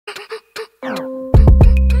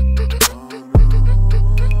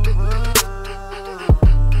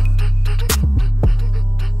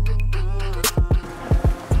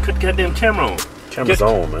goddamn camera on. Camera's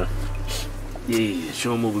on, man. Yeah,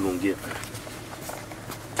 show them what we're gonna get, man.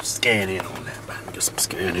 Scan in on that, man. Get some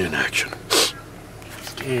scan in action.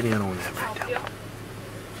 Scan in on that right there.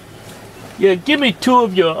 Yeah, give me 2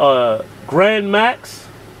 of your Grand Max.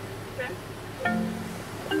 Okay.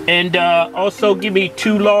 And also give me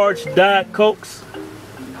 2 large Diet Cokes.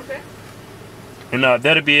 Okay. And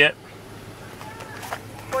that'll be it.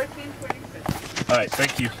 14.26. All right,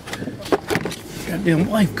 thank you. Goddamn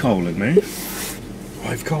wife calling, man.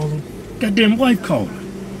 Wife calling? Goddamn wife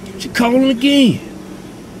calling. She calling again.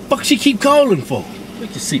 Fuck she keep calling for? Take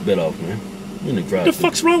your seatbelt off, man. You in the drive. What the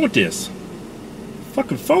fuck's wrong with this?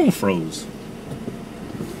 Fucking phone froze.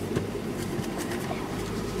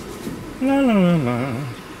 La la la la.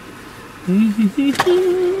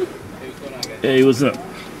 Hey, what's up?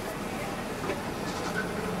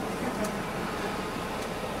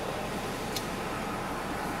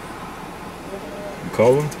 You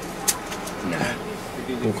call her? Nah.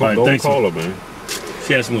 Don't call her, man.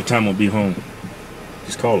 She asked me what time I'll be home.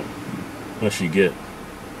 Just call her. What she get?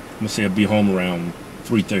 I'm gonna say I'll be home around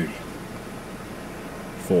 3:30.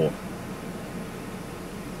 4.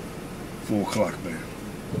 4 o'clock, man.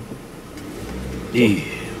 Yeah.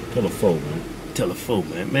 Tell her 4, man. Tell her 4,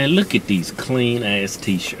 man. Man, look at these clean ass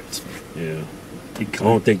t-shirts, man. Yeah. They I clean.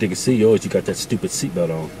 don't think they can see yours. You got that stupid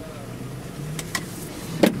seatbelt on.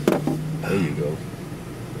 There you go.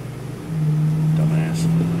 Dumbass.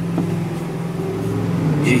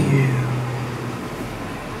 Yeah.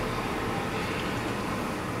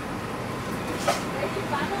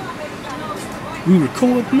 We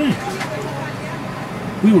recording, man.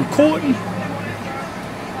 We recording.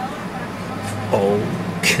 All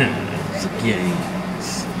kinds of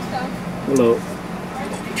games. Hello. All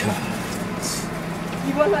kinds.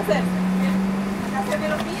 ¿Y vos lo haces?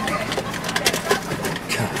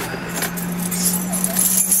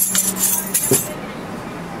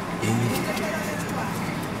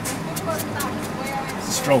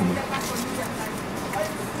 Strowman.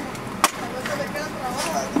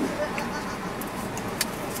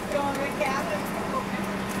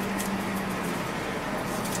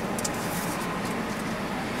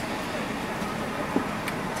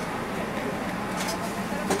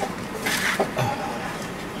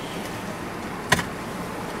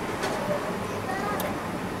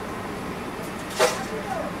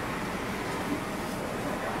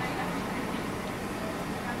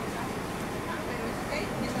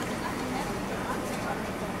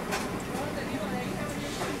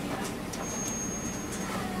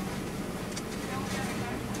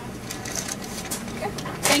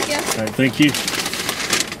 Thank you. All right, thank you.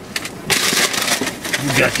 We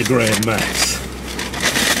got the Grand Max.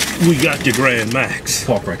 We got the Grand Max.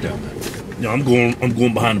 Park right down there. No, I'm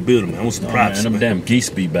going behind the building, man. I want some privacy. Man, them Man. damn geese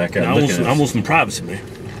be back out. I want some privacy, man.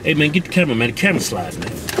 Hey, man, get the camera, man. The camera slide,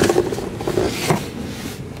 man.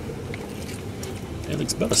 It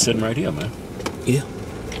looks better sitting right here, man. Yeah.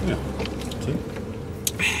 Yeah. See?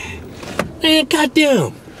 Man,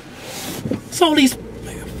 goddamn. It's all these.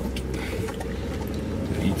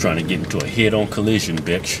 You trying to get into a head-on collision,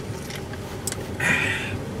 bitch.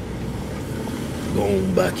 Go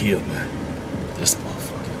on back here, man. This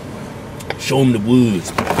motherfucker. Show him the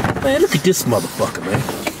woods. Man, look at this motherfucker, man.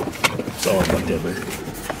 Sorry about that, man.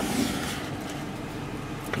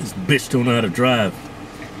 This bitch don't know how to drive.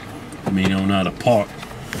 I mean, you don't know how to park.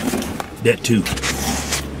 That too.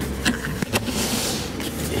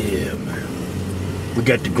 Yeah, man. We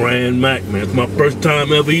got the Grand Mac, man. It's my first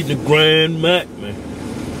time ever eating the Grand Mac, man.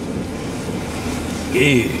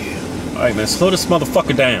 Yeah. All right, man, slow this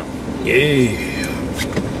motherfucker down. Yeah.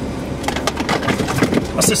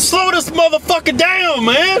 I said, slow this motherfucker down,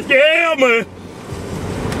 man. Yeah, man.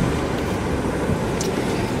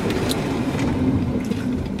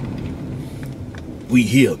 We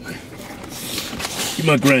here, man. Get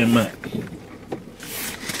my Grand Mac.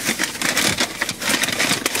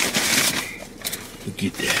 Look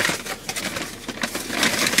at that.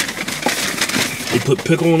 They put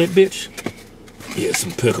pickle on it, bitch? Yeah,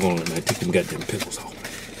 some pickle on it, man. Take them goddamn pickles off.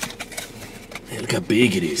 Man, look how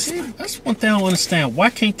big it is. See, that's one thing I don't understand. Why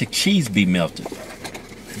can't the cheese be melted?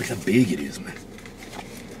 Man, look how big it is, man.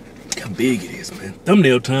 Look how big it is, man.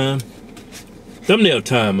 Thumbnail time. Thumbnail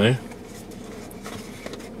time, man.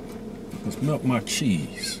 Let's melt my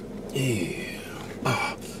cheese. Yeah.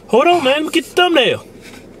 Hold on, man. Let me get the thumbnail.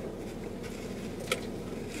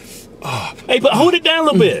 Hey, but hold it down a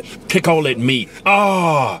little bit. Take all that meat.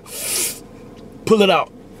 Pull it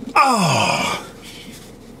out.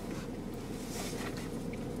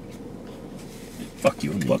 Fuck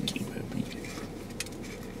you, fuck you, man.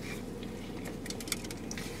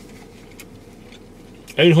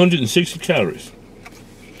 860 calories.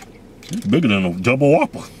 It's bigger than a double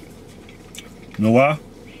whopper. You know why?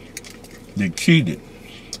 They cheated.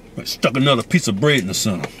 They stuck another piece of bread in the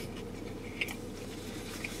center.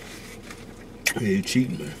 Yeah, you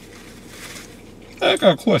cheating, man. I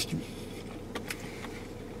got a question.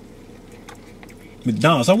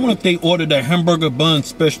 McDonald's, I wonder if they ordered that hamburger bun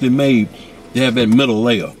specially made to have that middle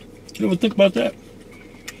layer. You ever think about that?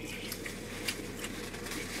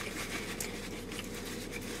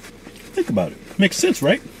 Think about it. Makes sense,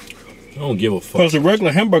 right? I don't give a fuck. Because the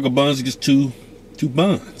regular hamburger buns are just two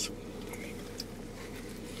buns.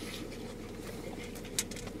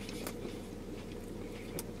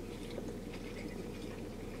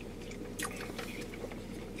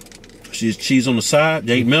 See this cheese on the side?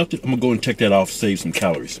 They ain't melted. I'm gonna go and take that off, save some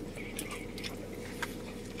calories.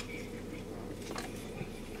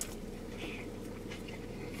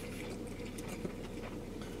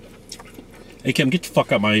 Hey Kevin, get the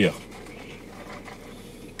fuck out my ear.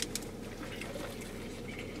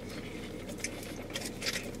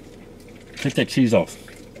 Take that cheese off.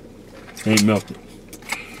 It ain't melted.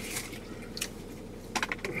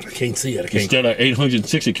 I can't see it. I can't. Instead of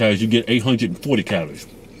 860 calories, you get 840 calories.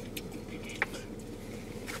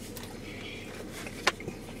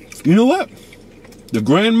 You know what? The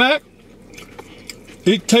Grand Mac,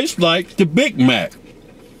 it tastes like the Big Mac.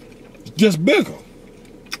 It's just bigger.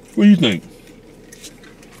 What do you think?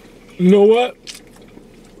 You know what?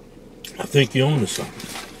 I think you're onto something.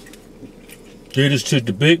 They just took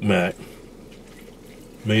the Big Mac,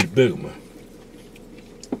 made it bigger, man.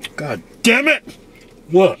 God damn it!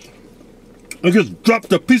 What? I just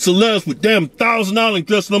dropped a piece of lettuce with damn $1,000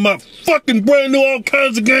 dressing on my fucking brand new All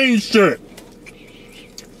Kinds of Games shirt.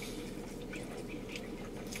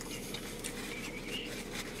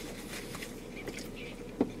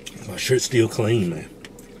 My shirt's still clean, man.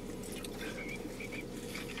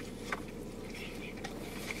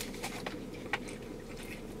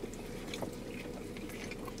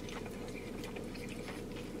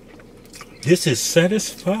 This is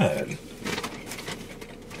satisfied.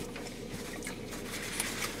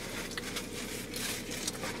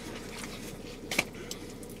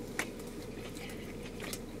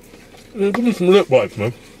 Give me some lip wipes,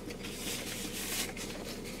 man.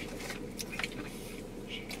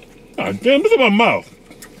 God damn, look at my mouth.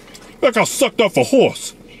 Like I sucked off a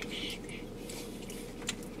horse.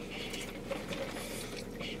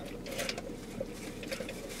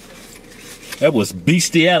 That was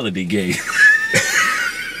bestiality gay.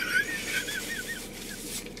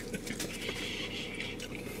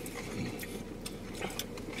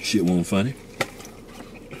 Shit wasn't funny.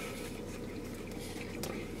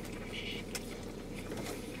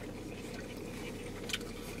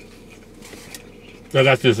 I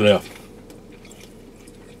got this left.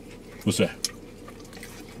 What's that?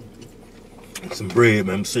 Some bread,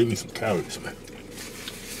 man. Save me some calories, man.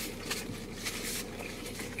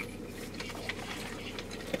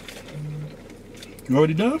 You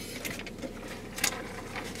already done?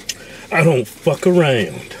 I don't fuck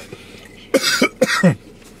around.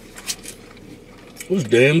 It was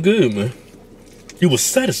damn good, man. It was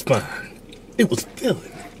satisfying. It was filling.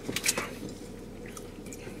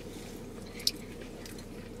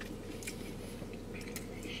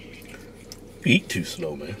 You eat too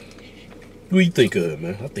slow, man. What do you think of it,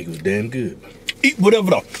 man? I think it was damn good. Eat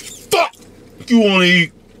whatever the fuck you want to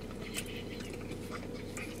eat.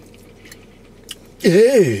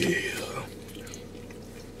 Hey.